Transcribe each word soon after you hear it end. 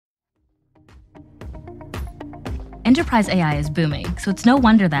Enterprise AI is booming, so it's no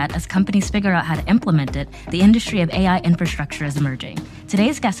wonder that, as companies figure out how to implement it, the industry of AI infrastructure is emerging.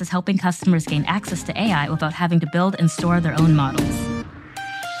 Today's guest is helping customers gain access to AI without having to build and store their own models.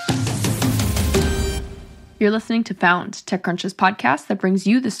 You're listening to Found, TechCrunch's podcast that brings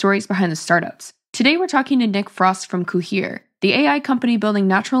you the stories behind the startups. Today we're talking to Nick Frosst from Cohere, the AI company building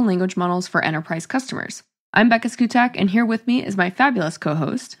natural language models for enterprise customers. I'm Becca Skutak, and here with me is my fabulous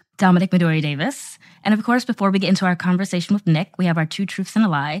co-host, Dominic Midori-Davis. And of course, before we get into our conversation with Nick, we have our two truths and a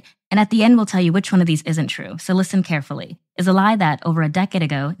lie. And at the end, we'll tell you which one of these isn't true. So listen carefully. Is a lie that over a decade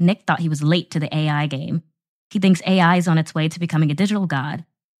ago, Nick thought he was late to the AI game. He thinks AI is on its way to becoming a digital god.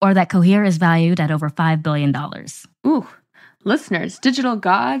 Or that Cohere is valued at over $5 billion. Ooh, listeners, digital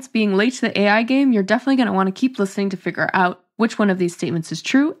gods being late to the AI game, you're definitely going to want to keep listening to figure out which one of these statements is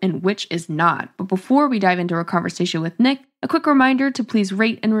true and which is not. But before we dive into our conversation with Nick, a quick reminder to please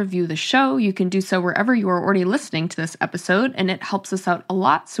rate and review the show. You can do so wherever you are already listening to this episode, and it helps us out a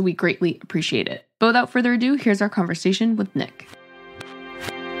lot, so we greatly appreciate it. But without further ado, here's our conversation with Nick.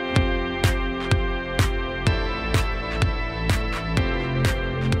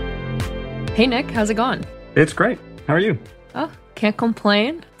 Hey Nick, how's it going? It's great. How are you? Oh, can't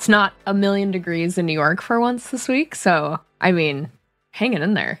complain. It's not 1,000,000 degrees in New York for once this week, so, hanging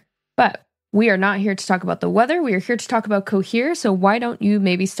in there. But we are not here to talk about the weather. We are here to talk about Cohere, so why don't you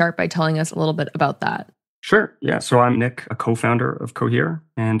maybe start by telling us a little bit about that? Sure. Yeah. So I'm Nick, a co-founder of Cohere,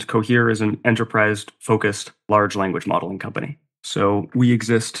 and Cohere is an enterprise-focused large language modeling company. So we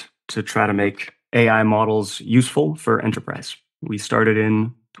exist to try to make AI models useful for enterprise. We started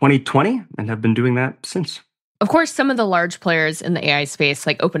in 2020 and have been doing that since. Of course, some of the large players in the AI space,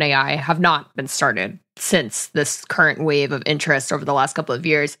 like OpenAI, have not been started since this current wave of interest over the last couple of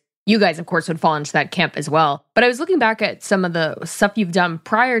years. You guys, of course, would fall into that camp as well. But I was looking back at some of the stuff you've done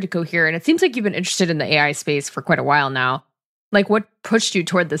prior to Cohere, and it seems like you've been interested in the AI space for quite a while now. Like, what pushed you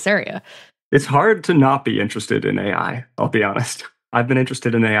toward this area? It's hard to not be interested in AI, I'll be honest. I've been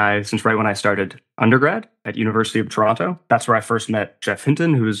interested in AI since right when I started undergrad at University of Toronto. That's where I first met Geoff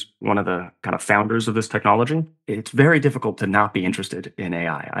Hinton, who is one of the kind of founders of this technology. It's very difficult to not be interested in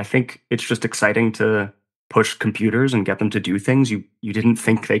AI. I think it's just exciting to push computers and get them to do things you didn't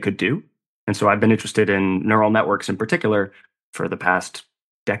think they could do. And so I've been interested in neural networks in particular for the past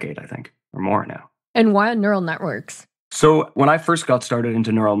decade, I think, or more now. And why neural networks? So when I first got started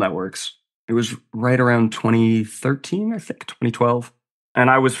into neural networks, it was right around 2013, I think, 2012. And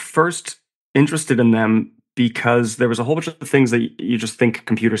I was first interested in them because there was a whole bunch of things that you just think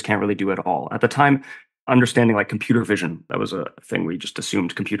computers can't really do at all. At the time, understanding like computer vision, that was a thing we just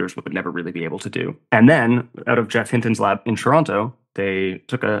assumed computers would never really be able to do. And then out of Geoff Hinton's lab in Toronto, they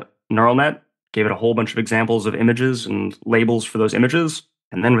took a neural net, gave it a whole bunch of examples of images and labels for those images.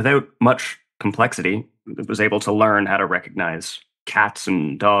 And then without much complexity, it was able to learn how to recognize cats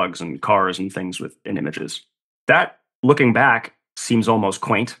and dogs and cars and things within images. That, looking back, seems almost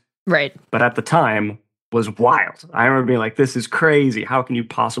quaint. Right. But at the time was wild. I remember being like, this is crazy. How can you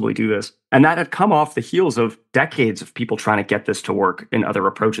possibly do this? And that had come off the heels of decades of people trying to get this to work in other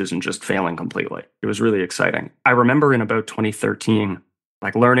approaches and just failing completely. It was really exciting. I remember in about 2013,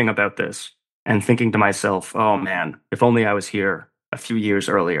 like learning about this and thinking to myself, oh man, if only I was here a few years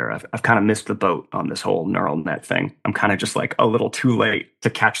earlier. I've kind of missed the boat on this whole neural net thing. I'm kind of just like a little too late to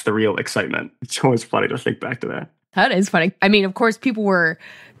catch the real excitement. It's always funny to think back to that. That is funny. I mean, of course, people were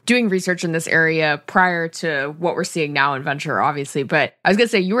doing research in this area prior to what we're seeing now in venture, obviously. But I was going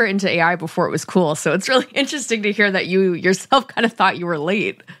to say, you were into AI before it was cool. So it's really interesting to hear that you yourself kind of thought you were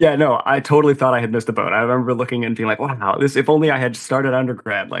late. Yeah, no, I totally thought I had missed the boat. I remember looking and being like, wow, if only I had started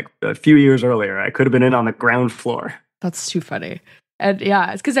undergrad like a few years earlier, I could have been in on the ground floor. That's too funny. And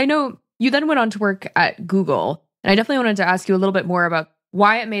yeah, it's because I know you then went on to work at Google. And I definitely wanted to ask you a little bit more about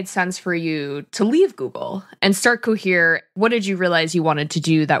why it made sense for you to leave Google and start Cohere. What did you realize you wanted to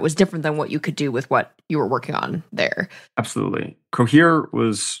do that was different than what you could do with what you were working on there? Absolutely. Cohere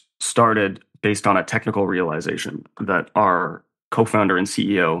was started based on a technical realization that our co-founder and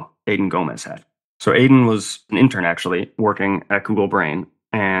CEO, Aidan Gomez, had. So Aidan was an intern, actually, working at Google Brain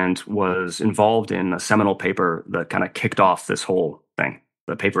and was involved in a seminal paper that kind of kicked off this whole thing.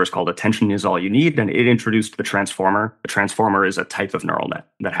 The paper is called Attention is All You Need, and it introduced the transformer. The transformer is a type of neural net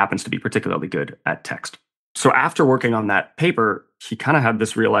that happens to be particularly good at text. So after working on that paper, he kind of had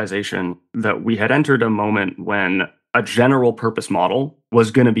this realization that we had entered a moment when a general purpose model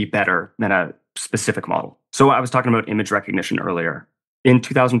was going to be better than a specific model. So I was talking about image recognition earlier. In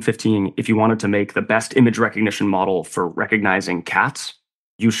 2015, if you wanted to make the best image recognition model for recognizing cats,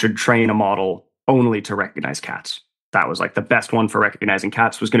 you should train a model only to recognize cats. That was like the best one for recognizing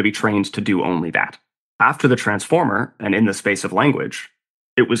cats was going to be trained to do only that. after the transformer and in the space of language,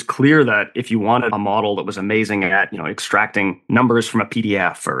 it was clear that if you wanted a model that was amazing at, extracting numbers from a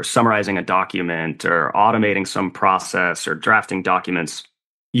PDF or summarizing a document or automating some process or drafting documents,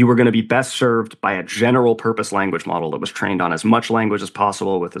 you were going to be best served by a general purpose language model that was trained on as much language as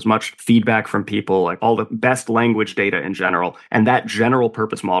possible with as much feedback from people, like all the best language data in general. And that general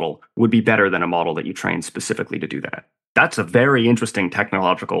purpose model would be better than a model that you trained specifically to do that. That's a very interesting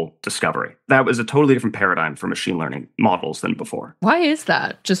technological discovery. That was a totally different paradigm for machine learning models than before. Why is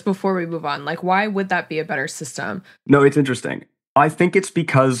that? Just before we move on, why would that be a better system? No, it's interesting. I think it's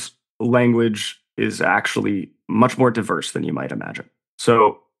because language is actually much more diverse than you might imagine.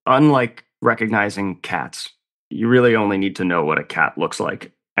 So unlike recognizing cats, you really only need to know what a cat looks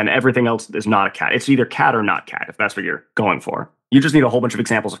like. And everything else is not a cat. It's either cat or not cat, if that's what you're going for. You just need a whole bunch of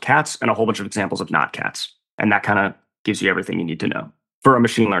examples of cats and a whole bunch of examples of not cats. And that kind of gives you everything you need to know for a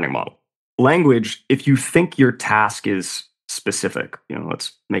machine learning model. Language, if you think your task is specific,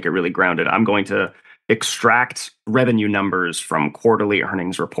 let's make it really grounded. I'm going to extract revenue numbers from quarterly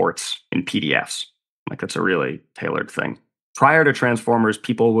earnings reports in PDFs. That's a really tailored thing. Prior to transformers,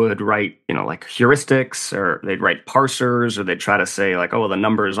 people would write, heuristics, or they'd write parsers, or they'd try to say the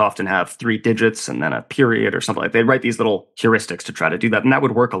numbers often have 3 digits and then a period or something like that. They'd write these little heuristics to try to do that. And that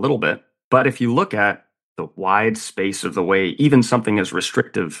would work a little bit. But if you look at the wide space of the way even something as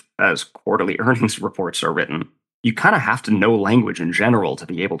restrictive as quarterly earnings reports are written, you kind of have to know language in general to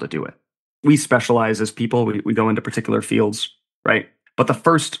be able to do it. We specialize as people, we go into particular fields, right? But the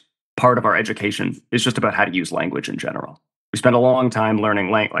first part of our education is just about how to use language in general. We spend a long time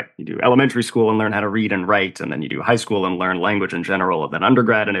learning you do elementary school and learn how to read and write, and then you do high school and learn language in general, and then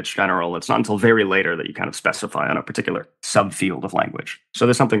undergrad and it's general. It's not until very later that you kind of specify on a particular subfield of language. So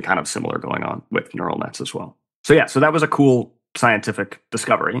there's something kind of similar going on with neural nets as well. So that was a cool scientific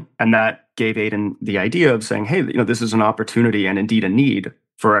discovery. And that gave Aidan the idea of saying, hey, this is an opportunity and indeed a need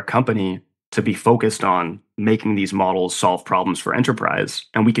for a company to be focused on making these models solve problems for enterprise.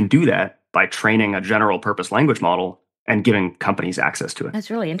 And we can do that by training a general purpose language model and giving companies access to it. That's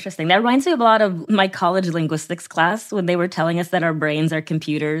really interesting. That reminds me of a lot of my college linguistics class when they were telling us that our brains are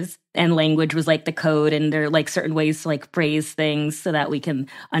computers and language was like the code, and there are certain ways to phrase things so that we can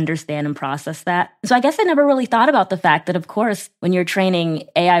understand and process that. So I guess I never really thought about the fact that, of course, when you're training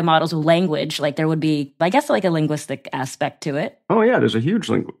AI models with language, there would be, I guess, a linguistic aspect to it. Oh yeah, there's a huge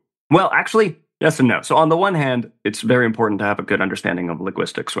Well, actually, yes and no. So on the one hand, it's very important to have a good understanding of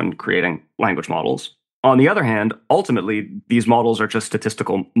linguistics when creating language models. On the other hand, ultimately, these models are just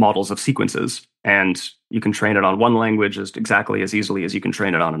statistical models of sequences, and you can train it on one language exactly as easily as you can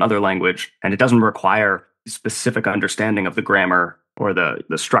train it on another language, and it doesn't require specific understanding of the grammar or the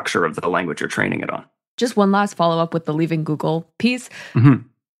structure of the language you're training it on. Just one last follow-up with the leaving Google piece. Mm-hmm.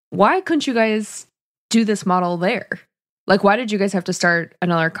 Why couldn't you guys do this model there? Why did you guys have to start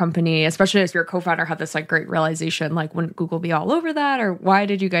another company, especially as your co-founder had this great realization? Wouldn't Google be all over that? Or why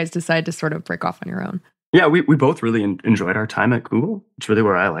did you guys decide to sort of break off on your own? Yeah, we both really enjoyed our time at Google. It's really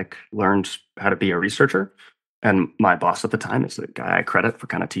where I learned how to be a researcher. And my boss at the time is the guy I credit for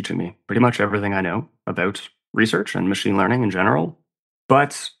kind of teaching me pretty much everything I know about research and machine learning in general.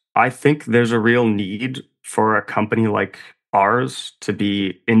 But I think there's a real need for a company like ours to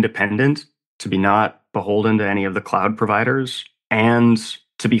be independent, to be not beholden to any of the cloud providers, and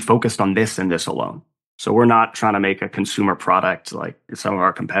to be focused on this and this alone. So we're not trying to make a consumer product like some of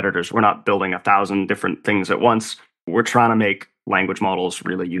our competitors. We're not building 1,000 different things at once. We're trying to make language models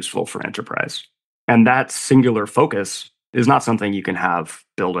really useful for enterprise. And that singular focus is not something you can have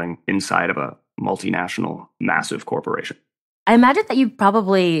building inside of a multinational, massive corporation. I imagine that you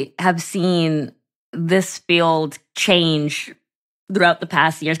probably have seen this field change throughout the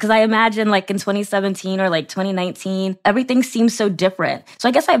past years, because I imagine in 2017 or 2019, everything seems so different. So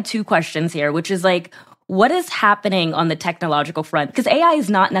I guess I have 2 questions here, which is what is happening on the technological front? Because AI is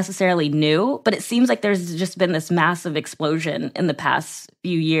not necessarily new, but it seems like there's just been this massive explosion in the past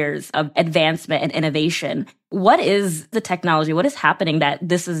few years of advancement and innovation. What is the technology? What is happening that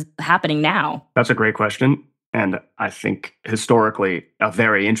this is happening now? That's a great question. And I think historically, a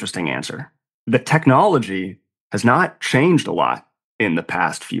very interesting answer. The technology has not changed a lot in the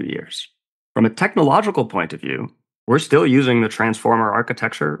past few years. From a technological point of view, we're still using the transformer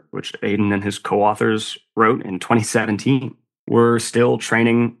architecture, which Aidan and his co-authors wrote in 2017. We're still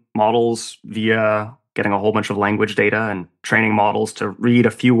training models via getting a whole bunch of language data and training models to read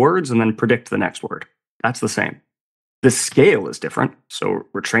a few words and then predict the next word. That's the same. The scale is different. So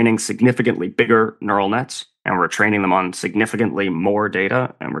we're training significantly bigger neural nets. and we're training them on significantly more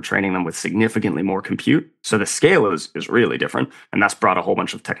data, and we're training them with significantly more compute. So the scale is really different, and that's brought a whole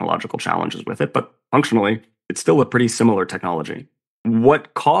bunch of technological challenges with it. But functionally, it's still a pretty similar technology.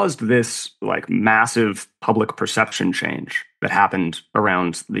 What caused this massive public perception change that happened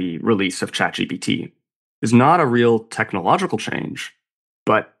around the release of ChatGPT is not a real technological change,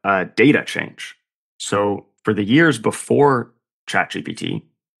 but a data change. So for the years before ChatGPT,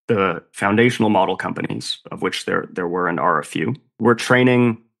 the foundational model companies, of which there were and are a few, were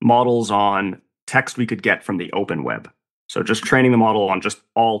training models on text we could get from the open web. So just training the model on just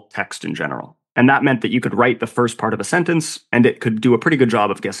all text in general. And that meant that you could write the first part of a sentence, and it could do a pretty good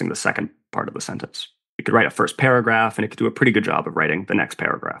job of guessing the second part of the sentence. You could write a first paragraph, and it could do a pretty good job of writing the next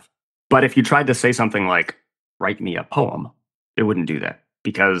paragraph. But if you tried to say something like, write me a poem, it wouldn't do that,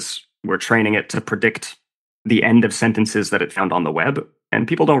 because we're training it to predict the end of sentences that it found on the web. And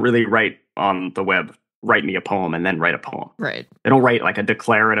people don't really write on the web, write me a poem, and then write a poem. Right. They don't write a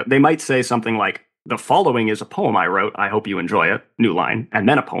declarative. They might say something like, the following is a poem I wrote. I hope you enjoy it. New line. And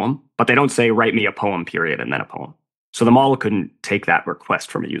then a poem. But they don't say, write me a poem, period, and then a poem. So the model couldn't take that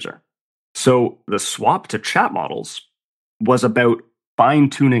request from a user. So the swap to chat models was about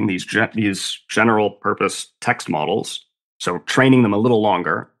fine-tuning these general purpose text models. So training them a little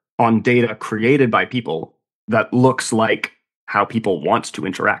longer on data created by people that looks like how people want to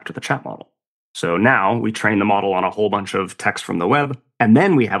interact with the chat model. So now we train the model on a whole bunch of text from the web, and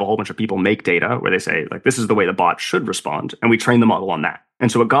then we have a whole bunch of people make data where they say, this is the way the bot should respond, and we train the model on that. And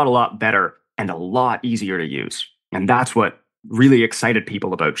so it got a lot better and a lot easier to use. And that's what really excited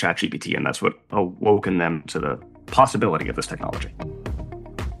people about ChatGPT, and that's what awoken them to the possibility of this technology.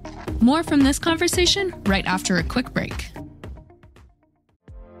 More from this conversation right after a quick break.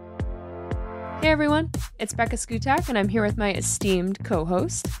 Hey everyone, it's Becca Skutak, and I'm here with my esteemed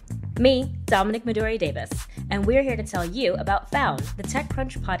co-host, me, Dominic Midori Davis, and we're here to tell you about Found, the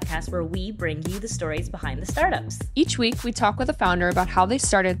TechCrunch podcast where we bring you the stories behind the startups. Each week, we talk with a founder about how they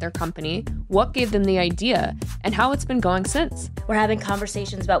started their company, what gave them the idea, and how it's been going since. We're having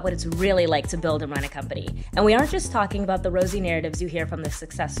conversations about what it's really like to build and run a company, and we aren't just talking about the rosy narratives you hear from the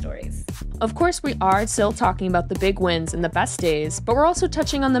success stories. Of course, we are still talking about the big wins and the best days, but we're also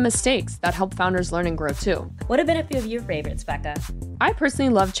touching on the mistakes that help founders learn and grow too. What have been a few of your favorites, Becca? I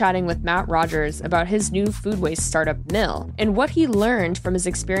personally love chatting with Matt Rogers about his new food waste startup, Mill, and what he learned from his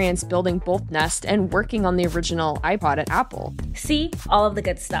experience building both Nest and working on the original iPod at Apple. See, all of the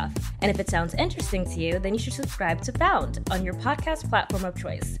good stuff. And if it sounds interesting to you, then you should subscribe to Found on your podcast platform of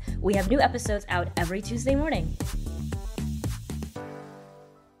choice. We have new episodes out every Tuesday morning.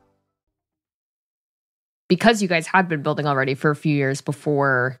 Because you guys had been building already for a few years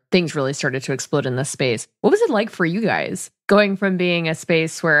before things really started to explode in this space, what was it like for you guys going from being a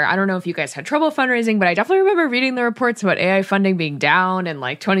space where, I don't know if you guys had trouble fundraising, but I definitely remember reading the reports about AI funding being down in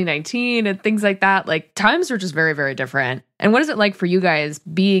 2019 and things like that. Times were just very, very different. And what is it like for you guys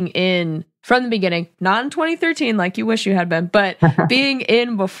being in from the beginning, not in 2013 like you wish you had been, but being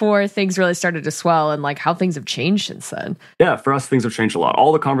in before things really started to swell, and how things have changed since then? Yeah, for us, things have changed a lot.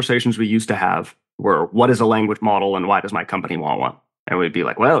 All the conversations we used to have were, what is a language model and why does my company want one? And we'd be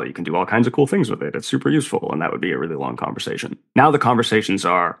like, well, you can do all kinds of cool things with it. It's super useful. And that would be a really long conversation. Now the conversations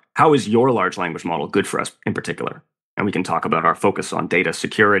are, how is your large language model good for us in particular? And we can talk about our focus on data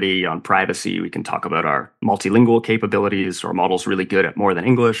security, on privacy. We can talk about our multilingual capabilities. Our model's really good at more than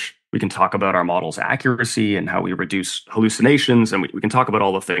English. We can talk about our model's accuracy and how we reduce hallucinations. And we can talk about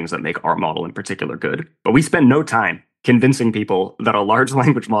all the things that make our model in particular good. But we spend no time convincing people that a large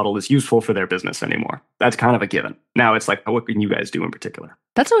language model is useful for their business anymore. That's kind of a given. Now it's what can you guys do in particular?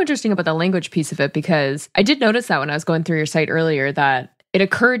 That's so interesting about the language piece of it, because I did notice that when I was going through your site earlier, that it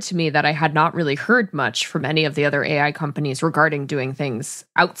occurred to me that I had not really heard much from any of the other AI companies regarding doing things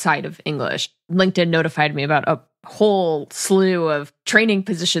outside of English. LinkedIn notified me about a whole slew of training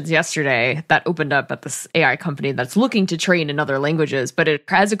positions yesterday that opened up at this AI company that's looking to train in other languages. But it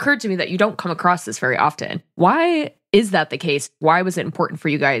has occurred to me that you don't come across this very often. Why is that the case? Why was it important for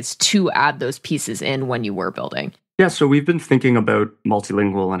you guys to add those pieces in when you were building? Yeah, so we've been thinking about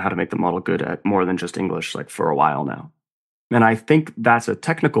multilingual and how to make the model good at more than just English for a while now. And I think that's a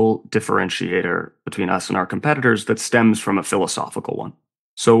technical differentiator between us and our competitors that stems from a philosophical one.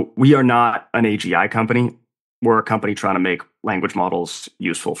 So we are not an AGI company. We're a company trying to make language models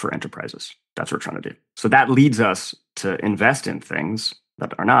useful for enterprises. That's what we're trying to do. So that leads us to invest in things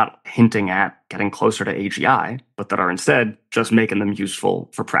that are not hinting at getting closer to AGI, but that are instead just making them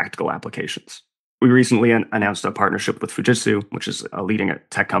useful for practical applications. We recently announced a partnership with Fujitsu, which is a leading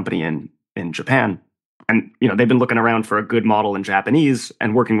tech company in Japan. And they've been looking around for a good model in Japanese,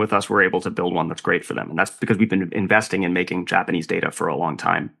 and working with us, we're able to build one that's great for them. And that's because we've been investing in making Japanese data for a long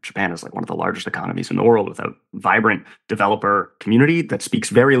time. Japan is like one of the largest economies in the world with a vibrant developer community that speaks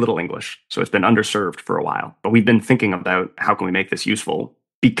very little English. So it's been underserved for a while. But we've been thinking about how can we make this useful,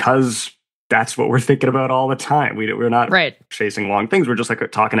 because that's what we're thinking about all the time. We're not chasing long things. We're just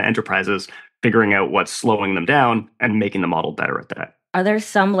like talking to enterprises, figuring out what's slowing them down and making the model better at that. Are there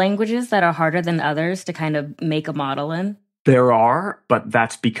some languages that are harder than others to kind of make a model in? There are, but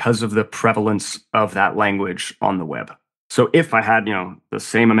that's because of the prevalence of that language on the web. So if I had, the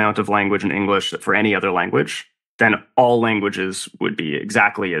same amount of language in English for any other language, then all languages would be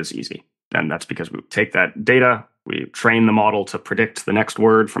exactly as easy. And that's because we take that data, we train the model to predict the next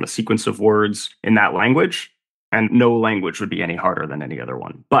word from a sequence of words in that language, and no language would be any harder than any other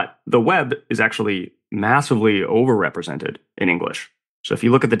one. But the web is actually massively overrepresented in English. So if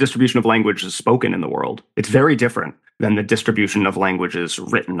you look at the distribution of languages spoken in the world, it's very different than the distribution of languages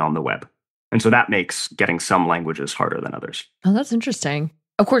written on the web. And so that makes getting some languages harder than others. Oh, that's interesting.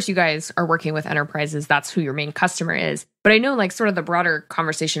 Of course, you guys are working with enterprises. That's who your main customer is. But I know sort of the broader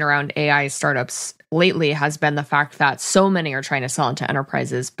conversation around AI startups lately has been the fact that so many are trying to sell into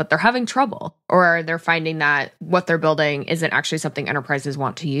enterprises, but they're having trouble, or they're finding that what they're building isn't actually something enterprises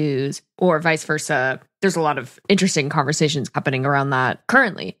want to use, or vice versa. There's a lot of interesting conversations happening around that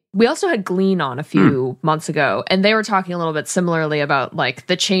currently. We also had Glean on a few months ago, and they were talking a little bit similarly about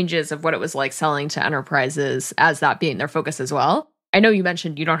the changes of what it was like selling to enterprises as that being their focus as well. I know you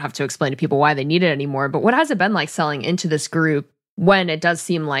mentioned you don't have to explain to people why they need it anymore, but what has it been like selling into this group when it does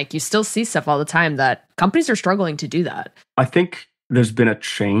seem like you still see stuff all the time that companies are struggling to do that? I think there's been a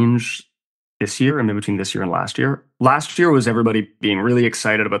change this year, and between this year and last year. Last year was everybody being really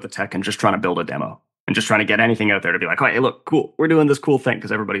excited about the tech and just trying to build a demo and just trying to get anything out there to be like, oh, hey, look, cool, we're doing this cool thing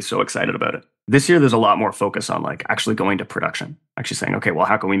because everybody's so excited about it. This year, there's a lot more focus on actually going to production, actually saying, okay, well,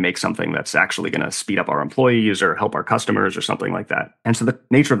 how can we make something that's actually going to speed up our employees or help our customers or something like that? And so the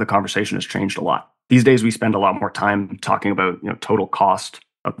nature of the conversation has changed a lot. These days, we spend a lot more time talking about total cost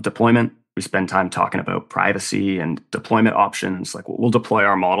of deployment. We spend time talking about privacy and deployment options. We'll deploy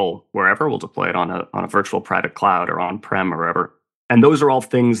our model wherever. We'll deploy it on a virtual private cloud or on-prem or wherever. And those are all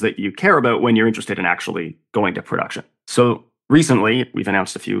things that you care about when you're interested in actually going to production. So recently, we've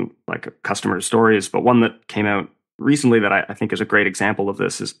announced a few customer stories, but one that came out recently that I think is a great example of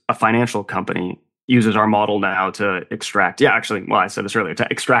this is a financial company uses our model now to extract, I said this earlier, to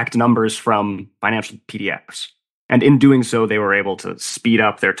extract numbers from financial PDFs. And in doing so, they were able to speed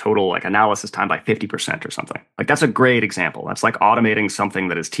up their total analysis time by 50% or something. That's a great example. That's automating something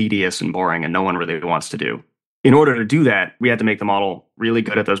that is tedious and boring and no one really wants to do. In order to do that, we had to make the model really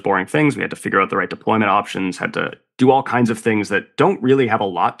good at those boring things. We had to figure out the right deployment options, had to do all kinds of things that don't really have a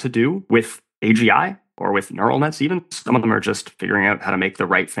lot to do with AGI or with neural nets even. Some of them are just figuring out how to make the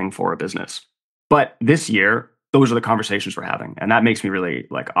right thing for a business. But this year, those are the conversations we're having. And that makes me really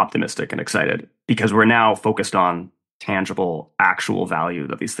optimistic and excited because we're now focused on tangible, actual value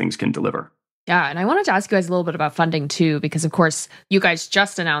that these things can deliver. Yeah, and I wanted to ask you guys a little bit about funding too, because of course, you guys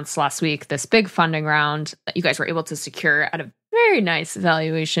just announced last week this big funding round that you guys were able to secure at a very nice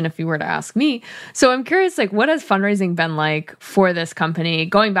valuation, if you were to ask me. So I'm curious, what has fundraising been like for this company?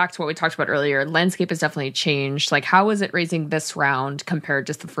 Going back to what we talked about earlier, landscape has definitely changed. How was it raising this round compared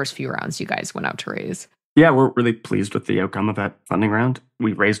to the first few rounds you guys went out to raise? Yeah, we're really pleased with the outcome of that funding round.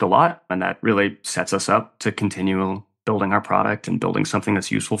 We raised a lot, and that really sets us up to continue building our product and building something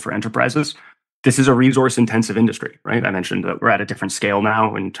that's useful for enterprises. This is a resource-intensive industry, right? I mentioned that we're at a different scale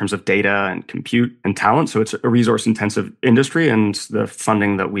now in terms of data and compute and talent. So it's a resource-intensive industry, and the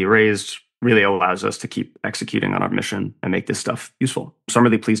funding that we raised really allows us to keep executing on our mission and make this stuff useful. So I'm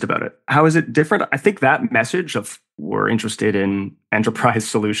really pleased about it. How is it different? I think that message of we're interested in enterprise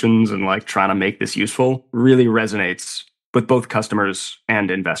solutions and trying to make this useful really resonates with both customers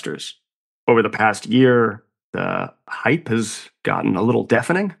and investors. Over the past year, the hype has gotten a little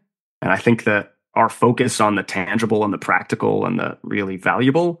deafening. And I think that our focus on the tangible and the practical and the really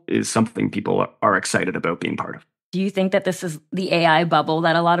valuable is something people are excited about being part of. Do you think that this is the AI bubble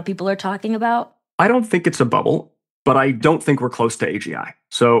that a lot of people are talking about? I don't think it's a bubble, but I don't think we're close to AGI.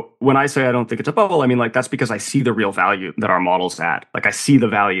 So when I say I don't think it's a bubble, I mean, that's because I see the real value that our model's add. I see the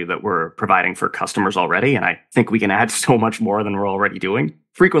value that we're providing for customers already, and I think we can add so much more than we're already doing.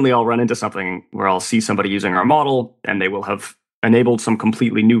 Frequently, I'll run into something where I'll see somebody using our model, and they will have enabled some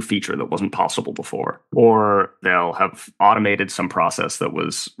completely new feature that wasn't possible before, or they'll have automated some process that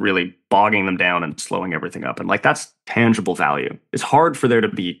was really bogging them down and slowing everything up. And that's tangible value. It's hard for there to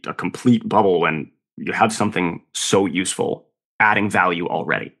be a complete bubble when you have something so useful adding value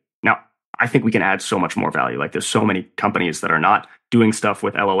already. Now, I think we can add so much more value. Like there's so many companies that are not doing stuff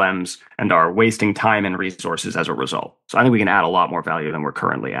with LLMs and are wasting time and resources as a result. So I think we can add a lot more value than we're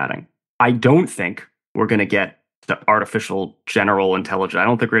currently adding. I don't think we're going to get to artificial general intelligence. I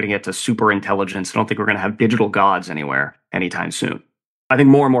don't think we're going to get to super intelligence. I don't think we're going to have digital gods anywhere anytime soon. I think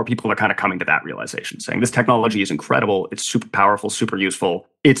more and more people are kind of coming to that realization, saying this technology is incredible. It's super powerful, super useful.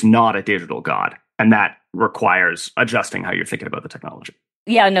 It's not a digital god. And that requires adjusting how you're thinking about the technology.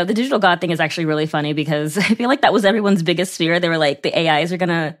 Yeah, no, the digital god thing is actually really funny because I feel like that was everyone's biggest fear. They were like, the AIs are going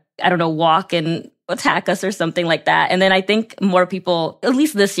to, I don't know, walk and attack us or something like that. And then I think more people, at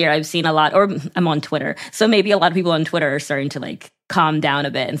least this year, I've seen a lot, or I'm on Twitter. So maybe a lot of people on Twitter are starting to like calm down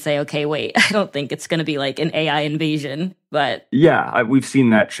a bit and say, okay, wait, I don't think it's going to be like an AI invasion. But yeah, we've seen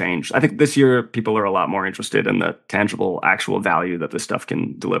that change. I think this year people are a lot more interested in the tangible, actual value that this stuff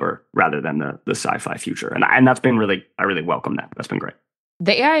can deliver rather than the sci-fi future. And that's been really, I really welcome that. That's been great.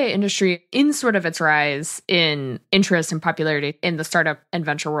 The AI industry, in sort of its rise in interest and popularity in the startup and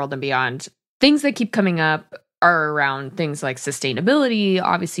venture world and beyond, things that keep coming up are around things like sustainability.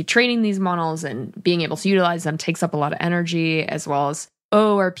 Obviously, training these models and being able to utilize them takes up a lot of energy, as well as,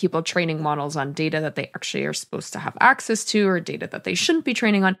 are people training models on data that they actually are supposed to have access to or data that they shouldn't be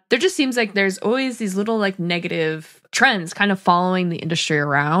training on? There just seems like there's always these little like negative trends kind of following the industry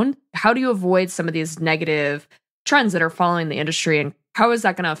around. How do you avoid some of these negative trends that are following the industry, and how is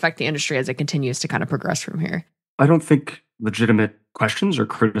that going to affect the industry as it continues to kind of progress from here? I don't think legitimate questions or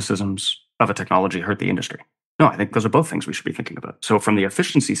criticisms of a technology hurt the industry. No, I think those are both things we should be thinking about. So from the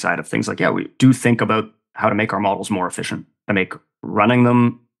efficiency side of things, like, yeah, we do think about how to make our models more efficient, to make running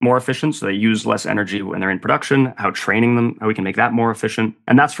them more efficient so they use less energy when they're in production, how training them, how we can make that more efficient.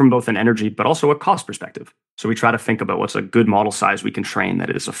 And that's from both an energy, but also a cost perspective. So we try to think about what's a good model size we can train that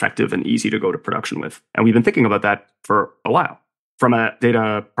is effective and easy to go to production with. And we've been thinking about that for a while. From a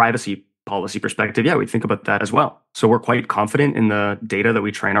data privacy policy perspective, yeah, we think about that as well. So we're quite confident in the data that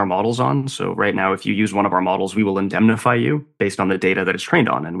we train our models on. So right now, if you use one of our models, we will indemnify you based on the data that it's trained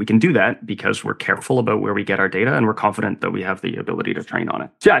on. And we can do that because we're careful about where we get our data and we're confident that we have the ability to train on it.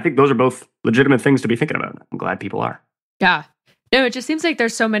 So yeah, I think those are both legitimate things to be thinking about. I'm glad people are. Yeah. No, it just seems like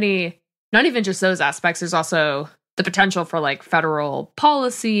there's so many, not even just those aspects, there's also the potential for like federal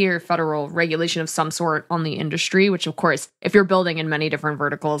policy or federal regulation of some sort on the industry, which of course, if you're building in many different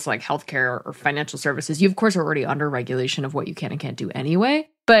verticals like healthcare or financial services, you of course are already under regulation of what you can and can't do anyway.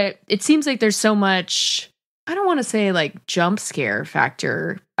 But it seems like there's so much, I don't want to say like jump scare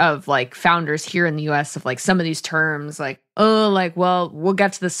factor of like founders here in the US of like some of these terms like, oh, like, well, we'll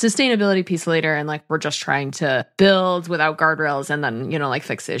get to the sustainability piece later. And like, we're just trying to build without guardrails and then, like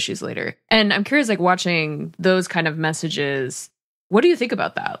fix the issues later. And I'm curious, like watching those kind of messages, what do you think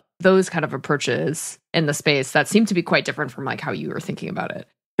about that? Those kind of approaches in the space that seem to be quite different from like how you were thinking about it.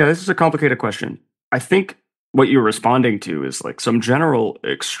 Yeah, this is a complicated question. I think what you're responding to is like some general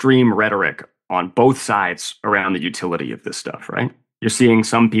extreme rhetoric on both sides around the utility of this stuff, right? You're seeing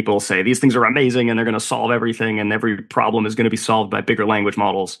some people say these things are amazing and they're going to solve everything and every problem is going to be solved by bigger language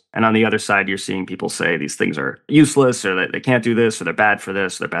models. And on the other side, you're seeing people say these things are useless or that they can't do this or they're bad for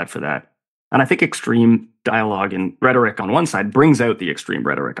this, or they're bad for that. And I think extreme dialogue and rhetoric on one side brings out the extreme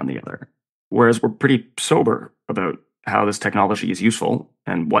rhetoric on the other. Whereas we're pretty sober about how this technology is useful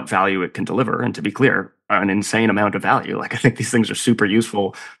and what value it can deliver. And to be clear, an insane amount of value. Like I think these things are super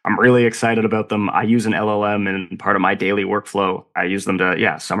useful. I'm really excited about them. I use an LLM in part of my daily workflow. I use them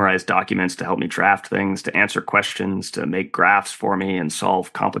to, summarize documents, to help me draft things, to answer questions, to make graphs for me and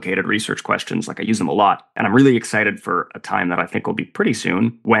solve complicated research questions. Like I use them a lot. And I'm really excited for a time that I think will be pretty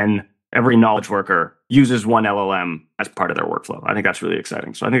soon when every knowledge worker uses one LLM as part of their workflow. I think that's really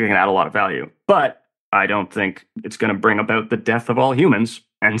exciting. So I think it can add a lot of value. But I don't think it's going to bring about the death of all humans.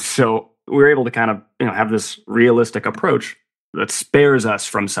 And so we're able to kind of, have this realistic approach that spares us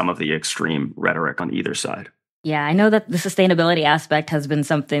from some of the extreme rhetoric on either side. Yeah, I know that the sustainability aspect has been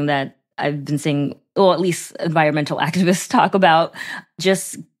something that I've been seeing, or at least environmental activists talk about,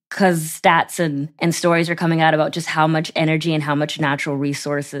 just because stats and stories are coming out about just how much energy and how much natural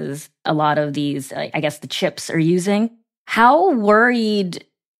resources a lot of these, I guess, the chips are using. How worried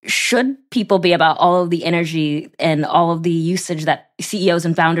should people be about all of the energy and all of the usage that CEOs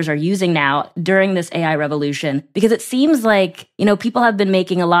and founders are using now during this AI revolution? Because it seems like, people have been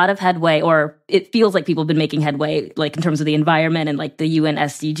making a lot of headway, or it feels like people have been making headway, like in terms of the environment and like the UN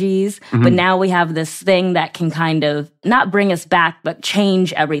SDGs. Mm-hmm. But now we have this thing that can kind of not bring us back, but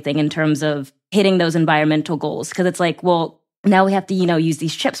change everything in terms of hitting those environmental goals. Because it's like, well, now we have to, use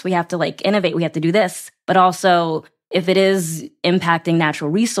these chips. We have to like innovate. We have to do this. But also, if it is impacting natural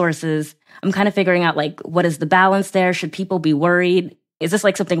resources, I'm kind of figuring out like, what is the balance there? Should people be worried? Is this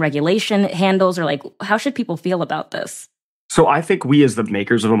like something regulation handles, or like how should people feel about this? So I think we as the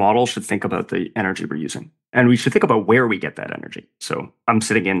makers of a model should think about the energy we're using. And we should think about where we get that energy. So I'm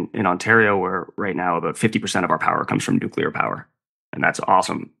sitting in Ontario, where right now about 50% of our power comes from nuclear power. And that's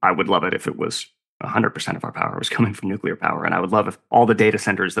awesome. I would love it if it was 100% of our power was coming from nuclear power. And I would love if all the data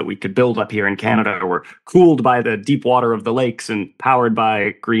centers that we could build up here in Canada were cooled by the deep water of the lakes and powered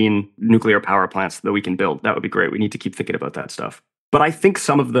by green nuclear power plants that we can build. That would be great. We need to keep thinking about that stuff. But I think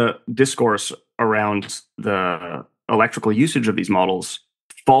some of the discourse around the electrical usage of these models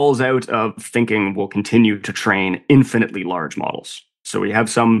falls out of thinking we'll continue to train infinitely large models. So we have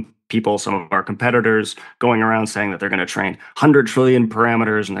some people, some of our competitors, going around saying that they're going to train 100 trillion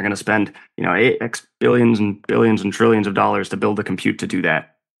parameters and they're going to spend, X billions and billions and trillions of dollars to build the compute to do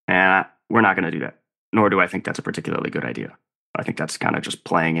that. And we're not going to do that. Nor do I think that's a particularly good idea. I think that's kind of just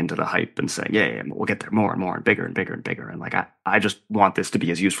playing into the hype and saying, yeah, we'll get there more and more and bigger and bigger and bigger. And like, I just want this to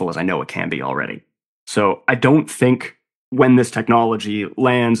be as useful as I know it can be already. So I don't think when this technology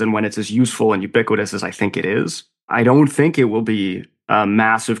lands and when it's as useful and ubiquitous as I think it is, I don't think it will be a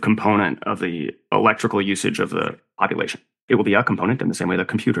massive component of the electrical usage of the population. It will be a component in the same way that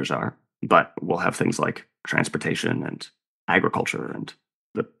computers are, but we'll have things like transportation and agriculture and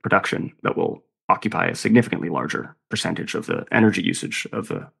the production that will occupy a significantly larger percentage of the energy usage of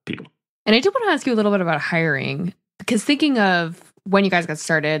the people. And I did want to ask you a little bit about hiring, because thinking of when you guys got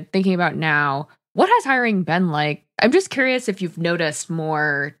started, thinking about now, what has hiring been like? I'm just curious if you've noticed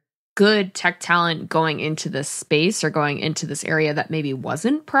more good tech talent going into this space or going into this area that maybe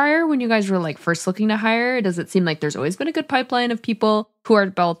wasn't prior when you guys were like first looking to hire. Does it seem like there's always been a good pipeline of people who are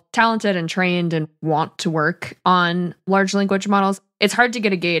both talented and trained and want to work on large language models? It's hard to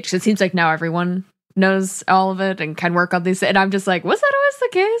get a gauge because it seems like now everyone knows all of it and can work on these. And I'm just like, was that always the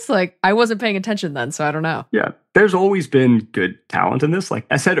case? Like, I wasn't paying attention then, so I don't know. Yeah, there's always been good talent in this. Like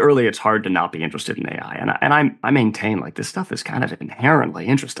I said earlier, it's hard to not be interested in AI. And I maintain like this stuff is kind of inherently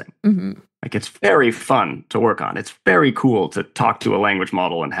interesting. Mm-hmm. Like it's very fun to work on. It's very cool to talk to a language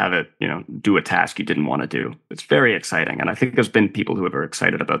model and have it, do a task you didn't want to do. It's very exciting. And I think there's been people who are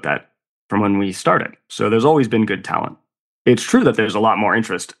excited about that from when we started. So there's always been good talent. It's true that there's a lot more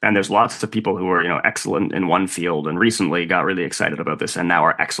interest, and there's lots of people who are, excellent in one field and recently got really excited about this and now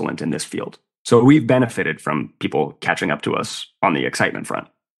are excellent in this field. So we've benefited from people catching up to us on the excitement front,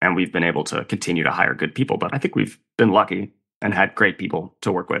 and we've been able to continue to hire good people. But I think we've been lucky and had great people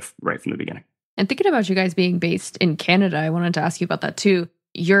to work with right from the beginning. And thinking about you guys being based in Canada, I wanted to ask you about that too.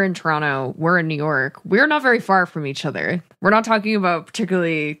 You're in Toronto, we're in New York. We're not very far from each other. We're not talking about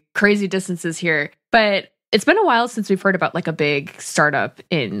particularly crazy distances here, but it's been a while since we've heard about like a big startup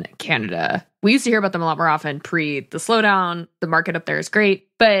in Canada. We used to hear about them a lot more often pre the slowdown. The market up there is great.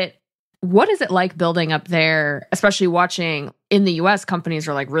 But what is it like building up there, especially watching in the US, companies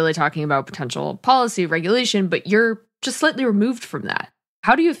are like really talking about potential policy regulation, but you're just slightly removed from that.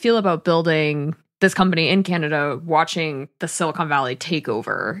 How do you feel about building this company in Canada, watching the Silicon Valley take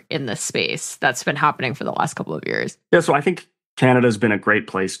over in this space that's been happening for the last couple of years? Yeah, so I think Canada's been a great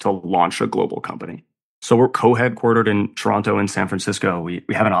place to launch a global company. So we're co-headquartered in Toronto and San Francisco. We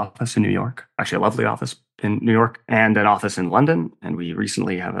have an office in New York, actually a lovely office in New York, and an office in London. And we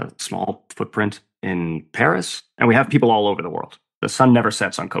recently have a small footprint in Paris. And we have people all over the world. The sun never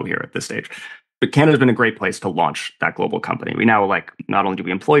sets on Cohere at this stage. But Canada's been a great place to launch that global company. We now not only do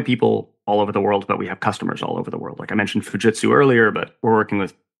we employ people all over the world, but we have customers all over the world. Like I mentioned Fujitsu earlier, but we're working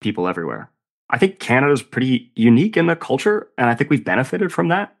with people everywhere. I think Canada's pretty unique in the culture, and I think we've benefited from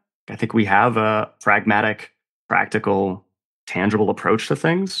that. I think we have a pragmatic, practical, tangible approach to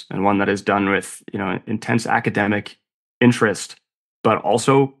things, and one that is done with, intense academic interest, but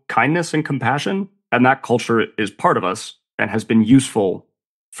also kindness and compassion. And that culture is part of us and has been useful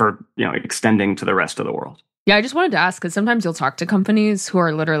for, extending to the rest of the world. Yeah, I just wanted to ask, because sometimes you'll talk to companies who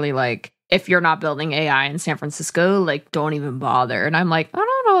are literally like, if you're not building AI in San Francisco, like, don't even bother. And I'm like, I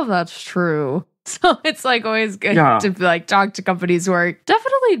don't know if that's true. So it's like always good to like talk to companies who are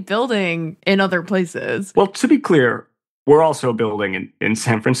definitely building in other places. Well, to be clear, we're also building in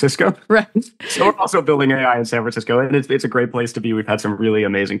San Francisco. Right. So we're also building AI in San Francisco. And it's a great place to be. We've had some really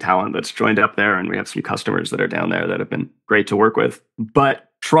amazing talent that's joined up there. And we have some customers that are down there that have been great to work with. But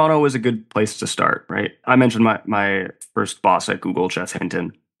Toronto is a good place to start, right? I mentioned my first boss at Google, Jeff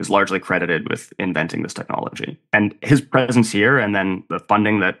Hinton, is largely credited with inventing this technology. And his presence here and then the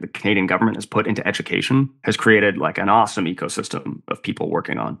funding that the Canadian government has put into education has created like an awesome ecosystem of people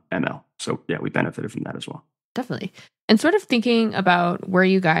working on ML. So yeah, we benefited from that as well. Definitely. And sort of thinking about where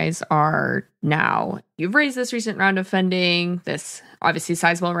you guys are now, you've raised this recent round of funding, this obviously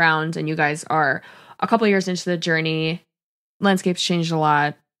sizable round, and you guys are a couple years into the journey. landscape's changed a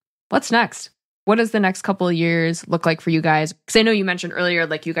lot. What's next? What does the next couple of years look like for you guys? Because I know you mentioned earlier,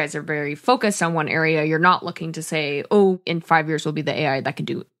 like you guys are very focused on one area. You're not looking to say, oh, in 5 years will be the AI that can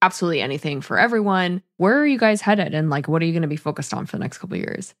do absolutely anything for everyone. Where are you guys headed? And like, what are you going to be focused on for the next couple of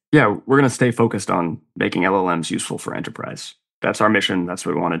years? Yeah, we're going to stay focused on making LLMs useful for enterprise. That's our mission. That's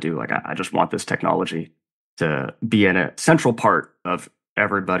what we want to do. Like, I just want this technology to be in a central part of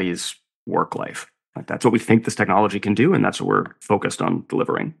everybody's work life. Like, that's what we think this technology can do, and that's what we're focused on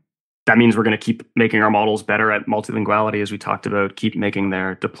delivering. That means we're going to keep making our models better at multilinguality, as we talked about, keep making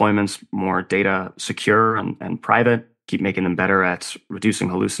their deployments more data secure and private, keep making them better at reducing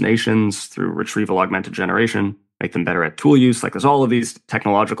hallucinations through retrieval augmented generation, make them better at tool use. Like, there's all of these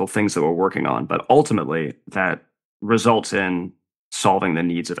technological things that we're working on, but ultimately that results in solving the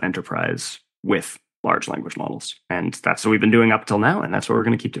needs of enterprise with large language models. And that's what we've been doing up till now, and that's what we're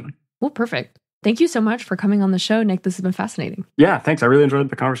going to keep doing. Well, perfect. Thank you so much for coming on the show, Nick. This has been fascinating. Yeah, thanks. I really enjoyed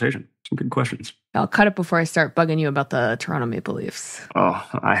the conversation. Some good questions. I'll cut it before I start bugging you about the Toronto Maple Leafs. Oh,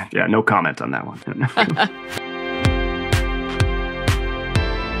 no comment on that one.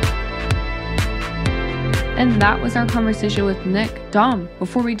 And that was our conversation with Nick. Dom,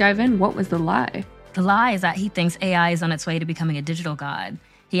 before we dive in, what was the lie? The lie is that he thinks AI is on its way to becoming a digital god.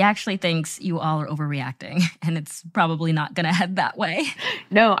 He actually thinks you all are overreacting, and it's probably not going to head that way.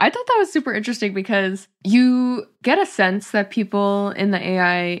 No, I thought that was super interesting because you get a sense that people in the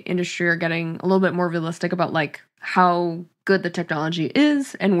AI industry are getting a little bit more realistic about like how good the technology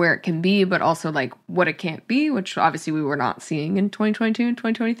is and where it can be, but also like what it can't be, which obviously we were not seeing in 2022 and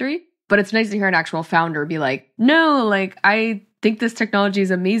 2023. But it's nice to hear an actual founder be like, no, like I think this technology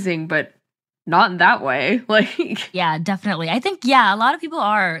is amazing, but not in that way. Like, yeah, definitely. I think, a lot of people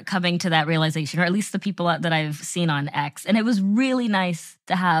are coming to that realization, or at least the people that I've seen on X. And it was really nice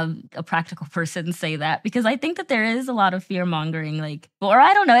to have a practical person say that, because I think that there is a lot of fear mongering, like, or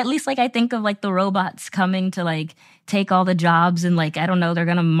I don't know, at least like I think of like the robots coming to like take all the jobs and like, I don't know, they're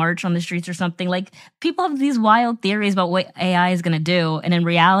going to march on the streets or something. Like, people have these wild theories about what AI is going to do. And in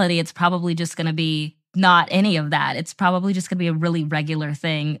reality, it's probably just going to be not any of that. It's probably just going to be a really regular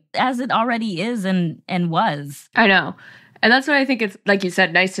thing, as it already is and was. I know. And that's why I think it's, like you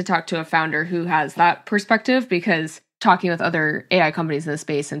said, nice to talk to a founder who has that perspective, because talking with other AI companies in the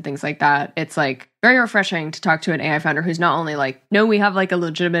space and things like that, it's like very refreshing to talk to an AI founder who's not only like, no, we have like a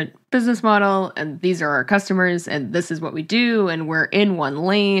legitimate business model and these are our customers and this is what we do and we're in one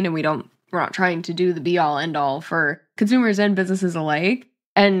lane and we're not trying to do the be all end all for consumers and businesses alike.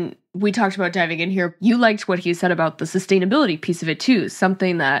 And we talked about diving in here. You liked what he said about the sustainability piece of it too,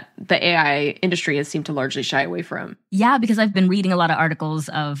 something that the AI industry has seemed to largely shy away from. Yeah, because I've been reading a lot of articles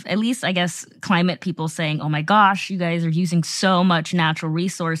of, at least I guess, climate people saying, oh my gosh, you guys are using so much natural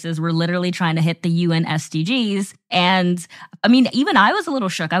resources. We're literally trying to hit the UN SDGs. And I mean, even I was a little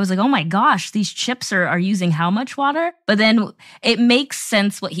shook. I was like, oh my gosh, these chips are using how much water? But then it makes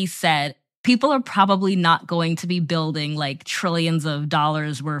sense what he said. People are probably not going to be building like trillions of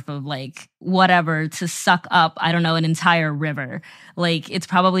dollars worth of like whatever to suck up, I don't know, an entire river. Like, it's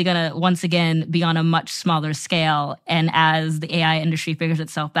probably going to, once again, be on a much smaller scale. And as the AI industry figures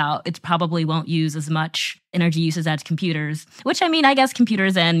itself out, it probably won't use as much energy usage as computers, which, I mean, I guess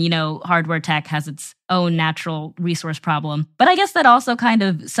computers and, hardware tech has its own natural resource problem. But I guess that also kind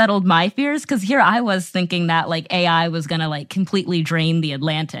of settled my fears, because here I was thinking that like AI was going to like completely drain the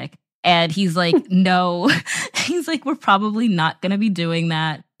Atlantic. And he's like, no, he's like, we're probably not going to be doing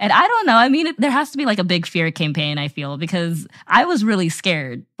that. And I don't know. I mean, there has to be like a big fear campaign, I feel, because I was really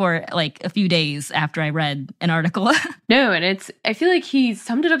scared for like a few days after I read an article. No, and I feel like he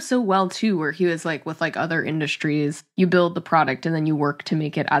summed it up so well too, where he was like, with like other industries, you build the product and then you work to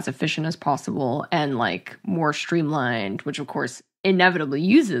make it as efficient as possible and like more streamlined, which of course inevitably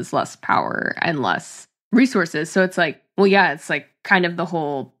uses less power and less resources. So it's like, well, yeah, it's like kind of the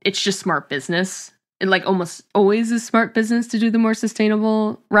whole, it's just smart business. It like almost always is smart business to do the more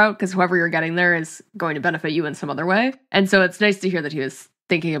sustainable route, because whoever you're getting there is going to benefit you in some other way. And so it's nice to hear that he was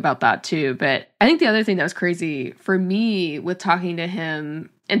thinking about that too. But I think the other thing that was crazy for me with talking to him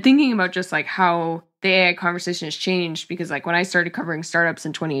and thinking about just like how the AI conversation has changed, because like when I started covering startups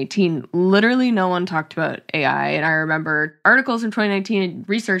in 2018, literally no one talked about AI. And I remember articles in 2019 and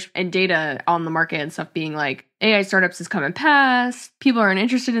research and data on the market and stuff being like, AI startups has come and passed. People aren't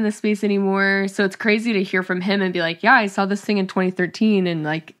interested in this space anymore. So it's crazy to hear from him and be like, yeah, I saw this thing in 2013 and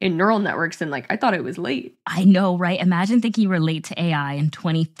like in neural networks and like I thought it was late. I know, right? Imagine thinking you were late to AI in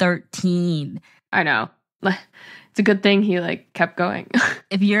 2013. I know. It's a good thing he like kept going.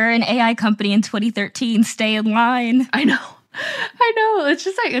 If you're an AI company in 2013, stay in line. I know. It's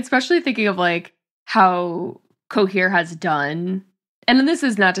just like, especially thinking of like how Cohere has done, and this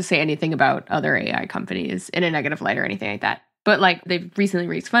is not to say anything about other AI companies in a negative light or anything like that, but like they've recently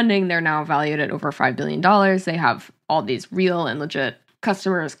raised funding. They're now valued at over $5 billion. They have all these real and legit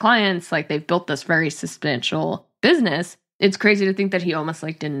customers, clients. Like they've built this very substantial business. It's crazy to think that he almost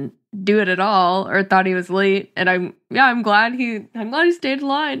like didn't do it at all or thought he was late. And I'm glad he stayed in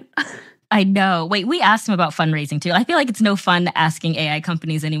line. I know. Wait, we asked him about fundraising too. I feel like it's no fun asking AI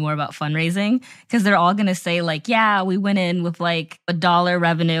companies anymore about fundraising because they're all going to say like, yeah, we went in with like $1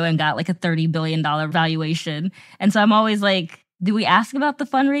 revenue and got like a $30 billion valuation. And so I'm always like, do we ask about the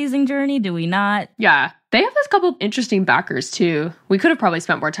fundraising journey? Do we not? Yeah. They have this couple interesting backers too. We could have probably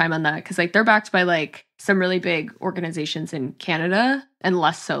spent more time on that because like they're backed by like some really big organizations in Canada and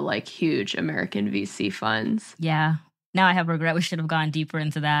less so like huge American VC funds. Yeah. Now I have regret. We should have gone deeper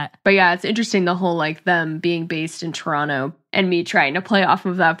into that. But yeah, it's interesting the whole like them being based in Toronto and me trying to play off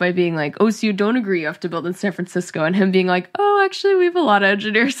of that by being like, oh, so you don't agree you have to build in San Francisco, and him being like, oh, actually we have a lot of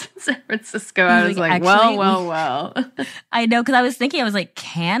engineers in San Francisco. I was like, well. I know, because I was thinking, I was like,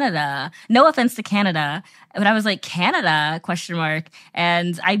 Canada. No offense to Canada, but I was like, Canada, ?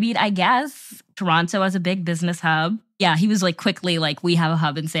 And I mean, I guess Toronto as a big business hub. Yeah, he was like quickly like, we have a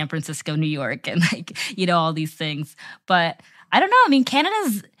hub in San Francisco, New York, and like, you know, all these things. But I don't know. I mean,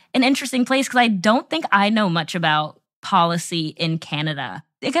 Canada's an interesting place because I don't think I know much about policy in Canada.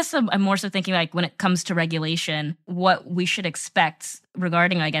 I guess I'm more so thinking like when it comes to regulation, what we should expect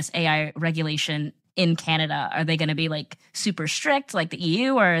regarding, I guess, AI regulation in Canada. Are they going to be like super strict like the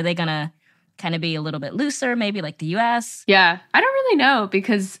EU, or are they going to kind of be a little bit looser, maybe like the US? Yeah, I don't really know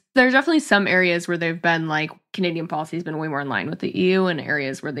because there's definitely some areas where they've been like Canadian policy has been way more in line with the EU and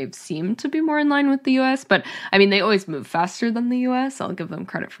areas where they've seemed to be more in line with the US. But I mean, they always move faster than the US. I'll give them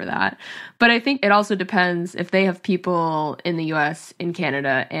credit for that. But I think it also depends if they have people in the US, in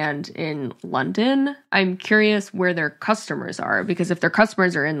Canada, and in London. I'm curious where their customers are, because if their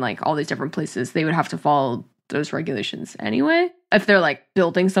customers are in like all these different places, they would have to follow those regulations anyway, if they're like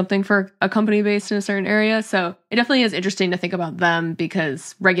building something for a company based in a certain area. So it definitely is interesting to think about them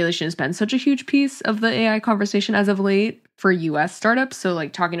because regulation has been such a huge piece of the AI conversation as of late for US startups. So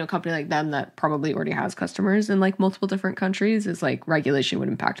like talking to a company like them that probably already has customers in like multiple different countries is like regulation would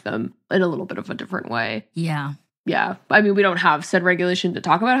impact them in a little bit of a different way. Yeah. Yeah. I mean, we don't have said regulation to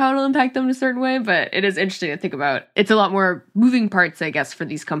talk about how it'll impact them in a certain way, but it is interesting to think about. It's a lot more moving parts, I guess, for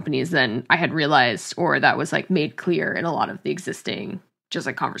these companies than I had realized, or that was like made clear in a lot of the existing just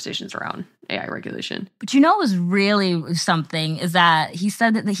like conversations around AI regulation. But you know what was really something is that he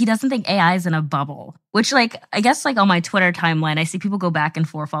said that he doesn't think AI is in a bubble, which like, I guess like on my Twitter timeline, I see people go back and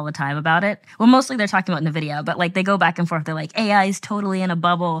forth all the time about it. Well, mostly they're talking about in the video, but like they go back and forth. They're like, AI is totally in a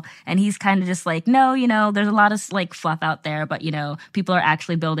bubble. And he's kind of just like, no, you know, there's a lot of like fluff out there, but you know, people are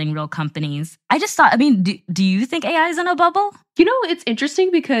actually building real companies. I just thought, I mean, do you think AI is in a bubble? You know, it's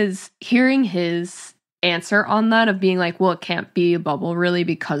interesting because hearing his answer on that of being like, well, it can't be a bubble really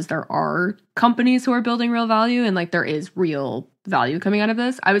because there are companies who are building real value and like there is real value coming out of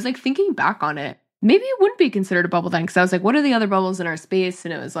this. I was like thinking back on it. Maybe it wouldn't be considered a bubble then, because I was like, what are the other bubbles in our space?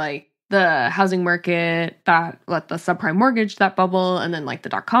 And it was like the housing market, the subprime mortgage, that bubble, and then like the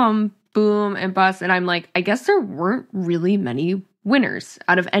 .com boom and bust. And I'm like, I guess there weren't really many winners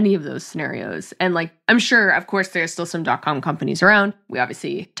out of any of those scenarios. And like, I'm sure, of course, there's still some .com companies around. We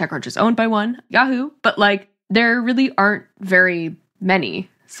obviously, TechCrunch is owned by one, Yahoo, but like, there really aren't very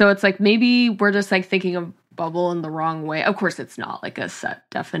many. So it's like, maybe we're just like thinking of bubble in the wrong way. Of course, it's not like a set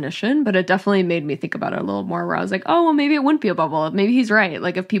definition, but it definitely made me think about it a little more, where I was like, oh, well, maybe it wouldn't be a bubble. Maybe he's right.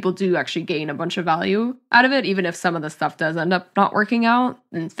 Like if people do actually gain a bunch of value out of it, even if some of the stuff does end up not working out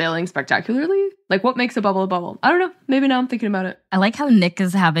and failing spectacularly, like what makes a bubble a bubble? I don't know. Maybe now I'm thinking about it. I like how Nick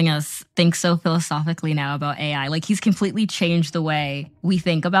is having us think so philosophically now about AI. Like he's completely changed the way we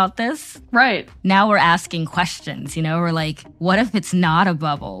think about this. Right. Now we're asking questions, you know, we're like, what if it's not a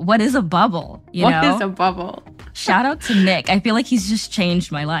bubble? What is a bubble? What is a bubble? Shout out to Nick. I feel like he's just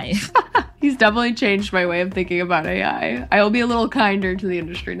changed my life. He's definitely changed my way of thinking about AI. I will be a little kinder to the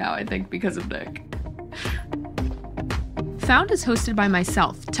industry now, I think, because of Nick. Found is hosted by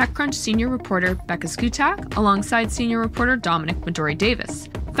myself, TechCrunch senior reporter Becca Skutak, alongside senior reporter Dominic Midori-Davis.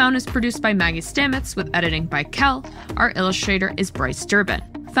 Found is produced by Maggie Stamets with editing by Kel. Our illustrator is Bryce Durbin.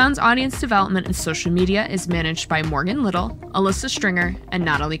 Found's audience development and social media is managed by Morgan Little, Alyssa Stringer, and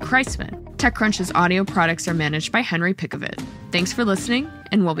Natalie Kreisman. TechCrunch's audio products are managed by Henry Pickavid. Thanks for listening,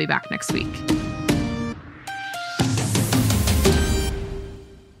 and we'll be back next week.